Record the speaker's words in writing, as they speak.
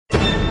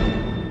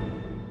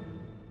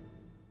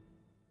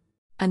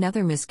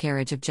Another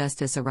miscarriage of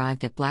justice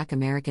arrived at Black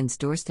Americans'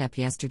 doorstep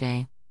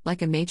yesterday,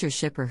 like a major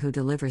shipper who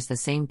delivers the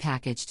same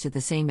package to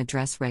the same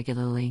address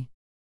regularly.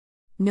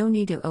 No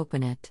need to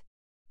open it.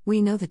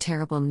 We know the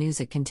terrible news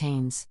it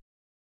contains.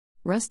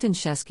 Rustin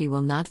Sheskey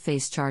will not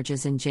face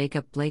charges in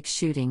Jacob Blake's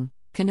shooting,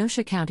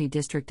 Kenosha County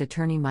District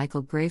Attorney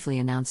Michael Gravely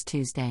announced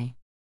Tuesday.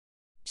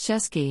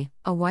 Sheskey,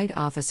 a white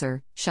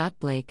officer, shot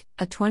Blake,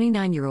 a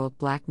 29-year-old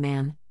black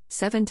man,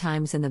 7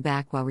 times in the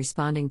back while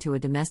responding to a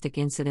domestic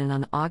incident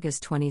on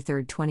August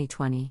 23,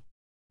 2020.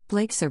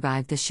 Blake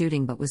survived the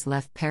shooting but was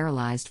left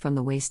paralyzed from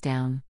the waist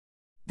down.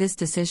 This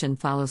decision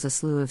follows a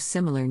slew of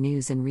similar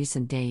news in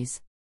recent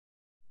days.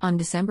 On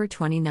December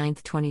 29,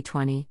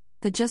 2020,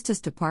 the Justice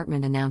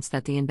Department announced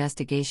that the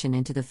investigation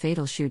into the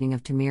fatal shooting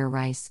of Tamir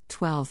Rice,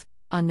 12,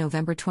 on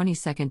November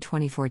 22,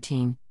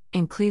 2014,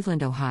 in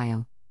Cleveland,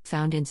 Ohio,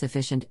 found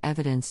insufficient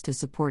evidence to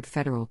support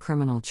federal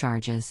criminal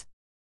charges.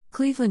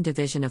 Cleveland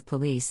Division of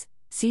Police,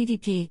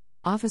 CDP,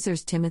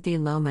 officers Timothy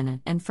Lohman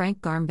and Frank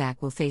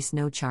Garmbach will face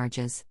no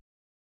charges.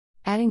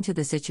 Adding to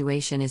the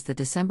situation is the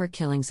December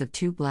killings of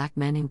 2 black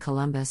men in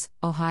Columbus,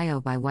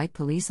 Ohio by white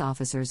police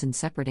officers in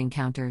separate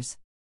encounters.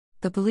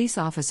 The police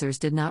officers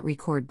did not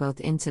record both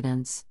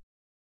incidents.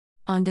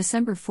 On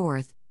December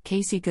 4,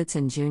 Casey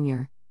Goodson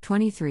Jr.,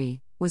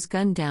 23, was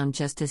gunned down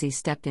just as he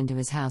stepped into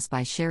his house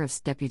by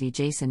Sheriff's Deputy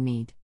Jason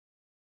Meade.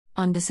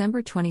 On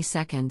December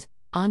 22,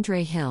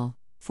 Andre Hill,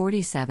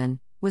 47,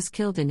 was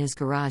killed in his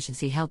garage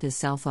as he held his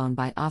cell phone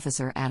by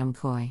Officer Adam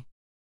Coy.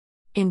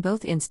 In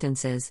both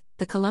instances,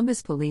 the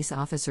Columbus police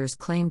officers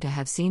claimed to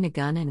have seen a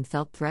gun and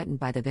felt threatened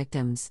by the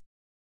victims.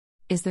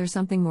 Is there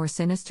something more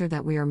sinister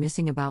that we are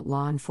missing about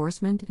law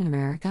enforcement in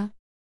America?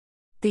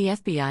 The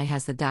FBI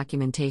has the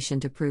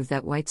documentation to prove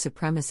that white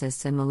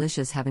supremacists and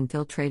militias have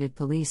infiltrated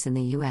police in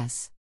the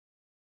U.S.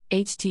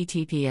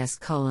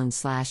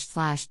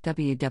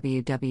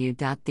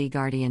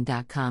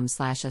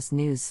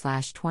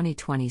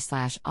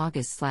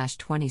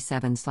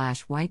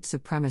 https://www.theguardian.com/usnews/2020/August/27/white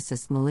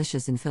supremacist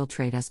militias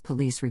infiltrate us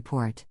police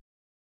report.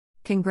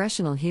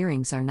 Congressional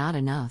hearings are not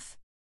enough.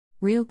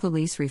 Real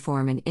police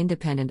reform and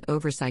independent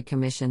oversight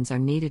commissions are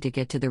needed to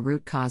get to the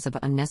root cause of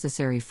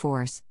unnecessary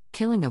force,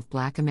 killing of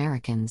Black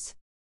Americans.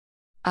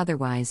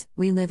 Otherwise,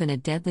 we live in a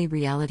deadly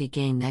reality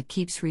game that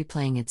keeps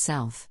replaying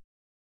itself.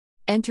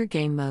 Enter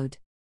game mode.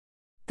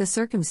 The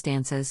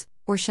circumstances,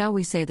 or shall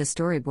we say the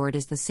storyboard,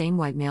 is the same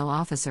white male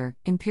officer,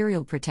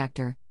 Imperial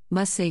Protector,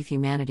 must save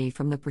humanity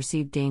from the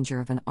perceived danger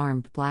of an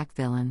armed black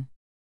villain.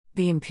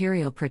 The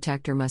Imperial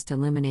Protector must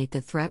eliminate the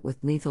threat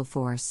with lethal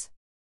force.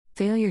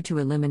 Failure to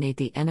eliminate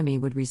the enemy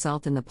would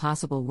result in the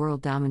possible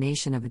world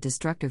domination of a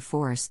destructive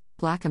force,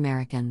 Black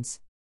Americans.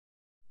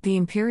 The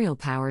Imperial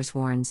Powers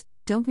warns,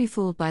 don't be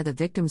fooled by the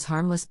victim's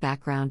harmless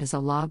background as a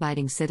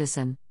law-abiding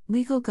citizen,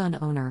 legal gun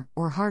owner,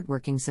 or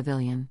hardworking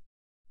civilian.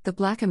 The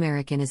Black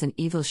American is an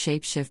evil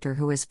shapeshifter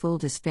who has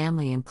fooled his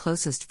family and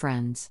closest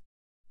friends.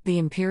 The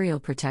Imperial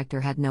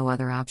Protector had no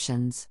other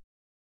options.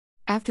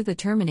 After the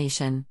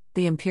termination,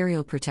 the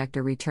Imperial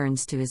Protector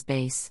returns to his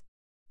base.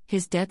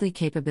 His deadly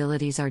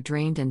capabilities are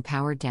drained and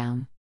powered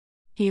down.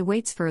 He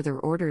awaits further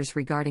orders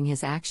regarding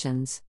his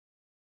actions.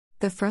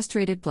 The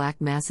frustrated black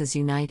masses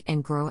unite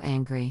and grow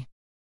angry.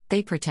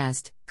 They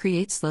protest,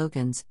 create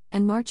slogans,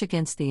 and march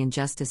against the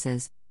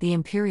injustices. The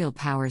Imperial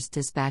powers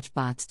dispatch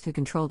bots to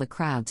control the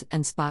crowds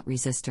and spot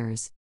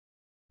resistors.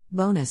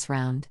 Bonus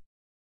round.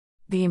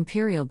 The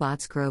Imperial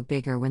bots grow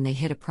bigger when they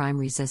hit a prime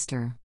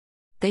resistor.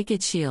 They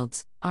get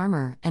shields,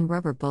 armor, and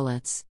rubber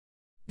bullets.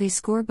 They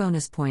score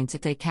bonus points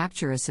if they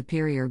capture a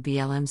superior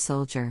BLM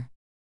soldier.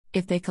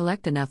 If they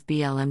collect enough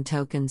BLM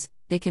tokens,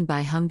 they can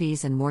buy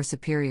Humvees and more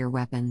superior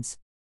weapons.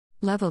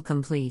 Level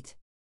complete.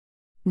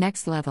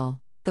 Next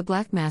level. The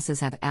black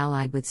masses have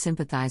allied with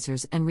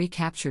sympathizers and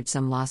recaptured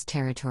some lost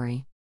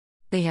territory.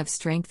 They have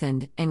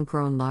strengthened and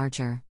grown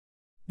larger.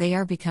 They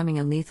are becoming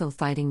a lethal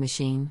fighting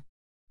machine.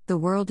 The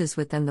world is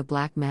within the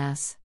black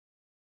mass.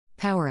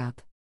 Power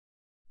up.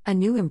 A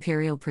new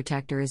Imperial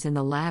Protector is in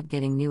the lab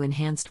getting new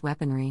enhanced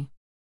weaponry.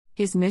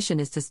 His mission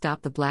is to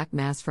stop the black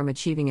mass from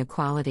achieving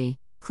equality,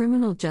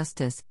 criminal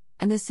justice,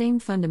 and the same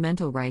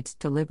fundamental rights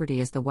to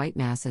liberty as the white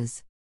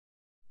masses.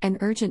 An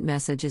urgent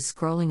message is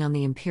scrolling on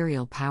the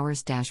Imperial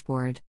Powers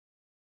dashboard.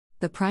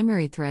 The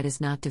primary threat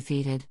is not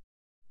defeated.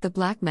 The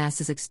black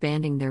mass is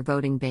expanding their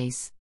voting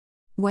base.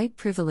 White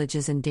privilege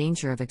is in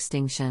danger of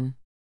extinction.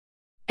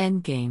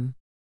 Endgame.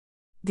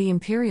 The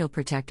Imperial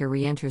Protector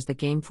re-enters the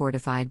game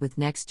fortified with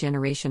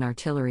next-generation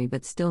artillery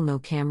but still no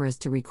cameras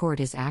to record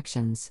his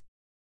actions.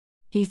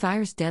 He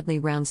fires deadly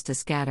rounds to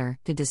scatter,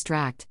 to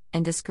distract,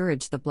 and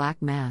discourage the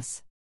black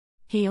mass.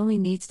 He only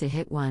needs to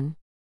hit one.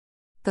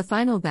 The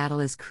final battle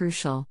is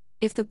crucial.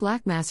 If the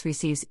black mass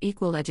receives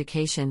equal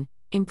education,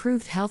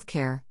 improved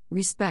healthcare,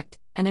 respect,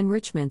 and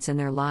enrichments in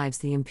their lives,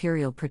 the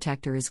Imperial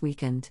Protector is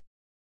weakened.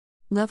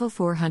 Level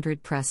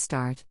 400. Press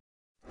start.